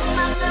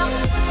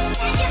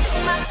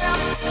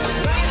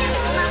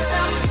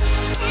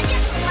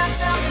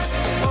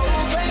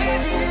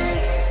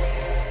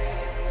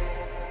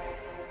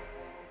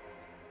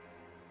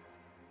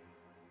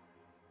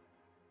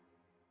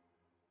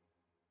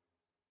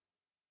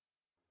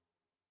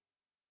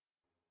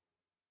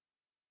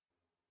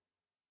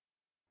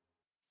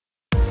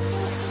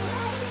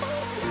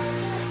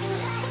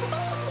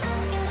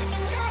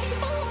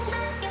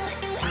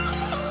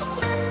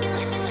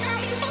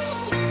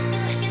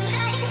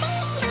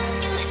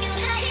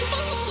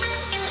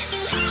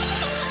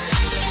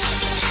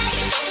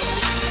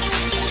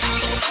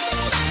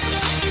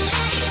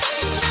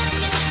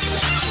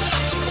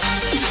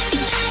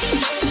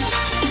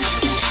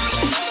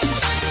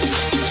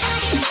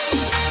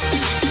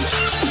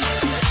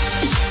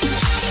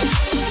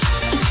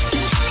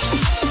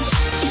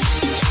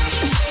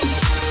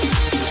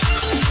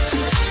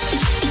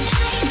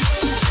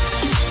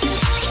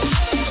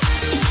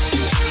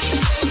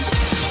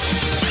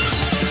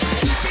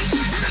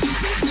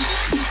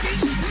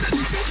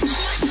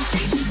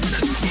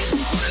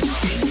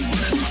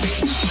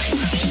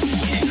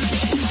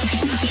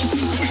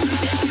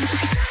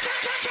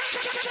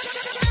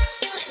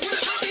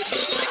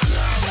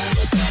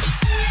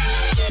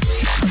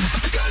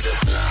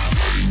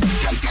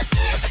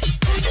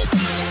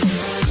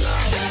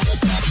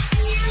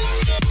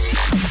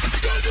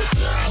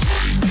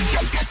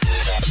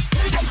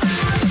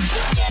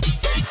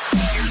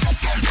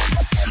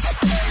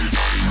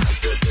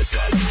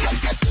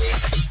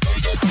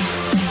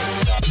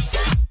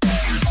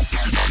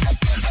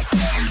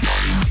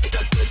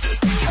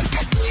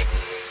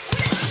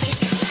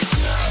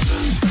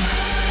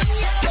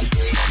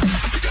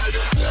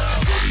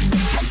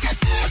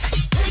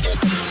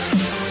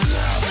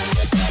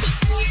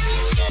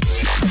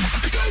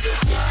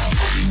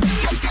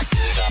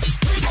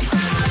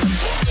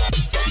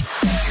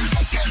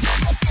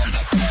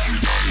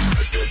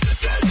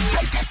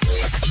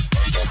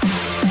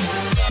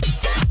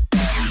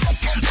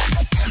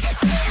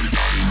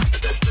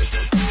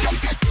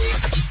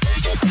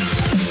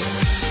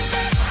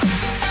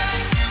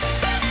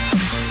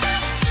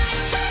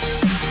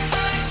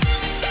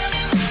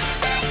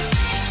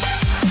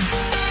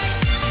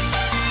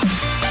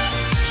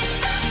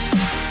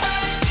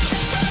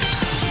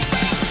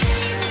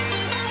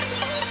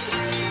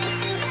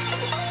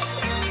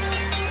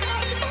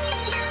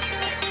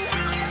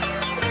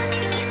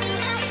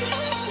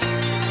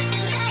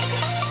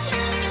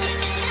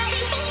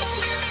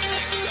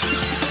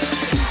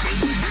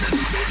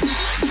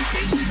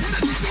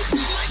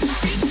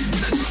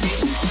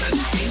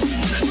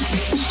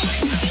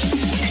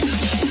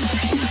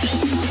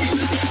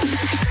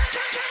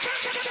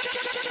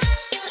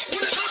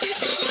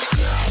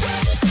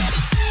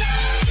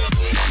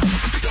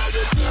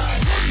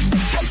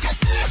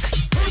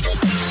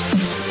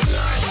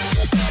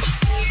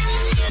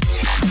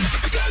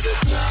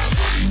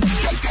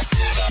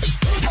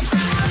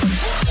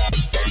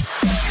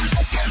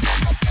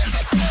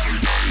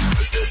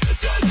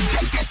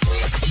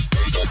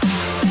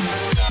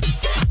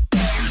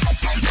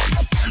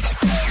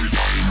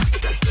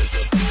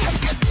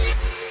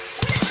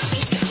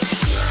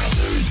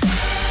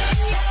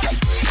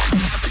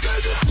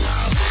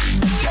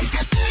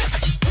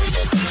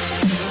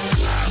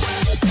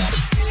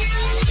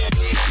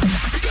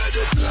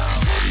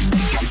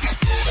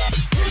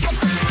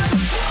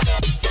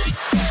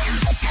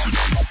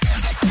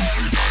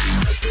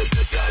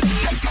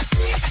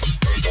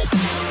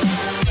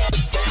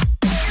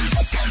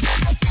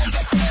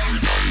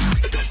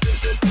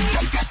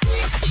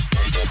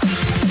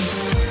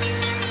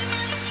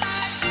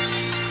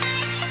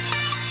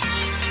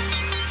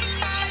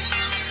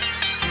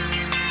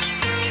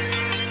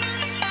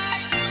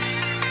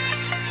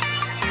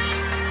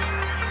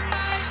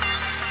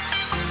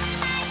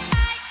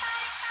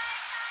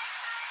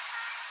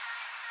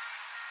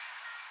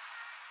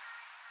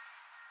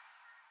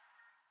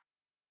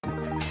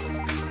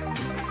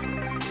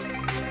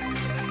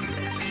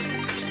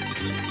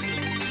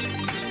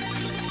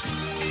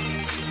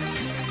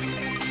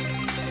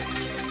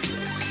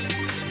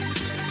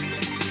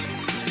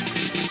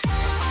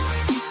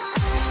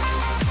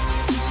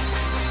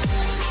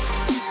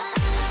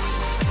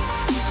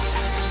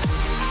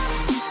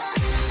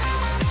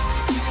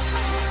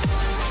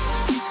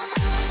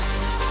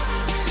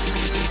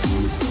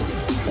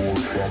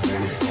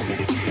 I'm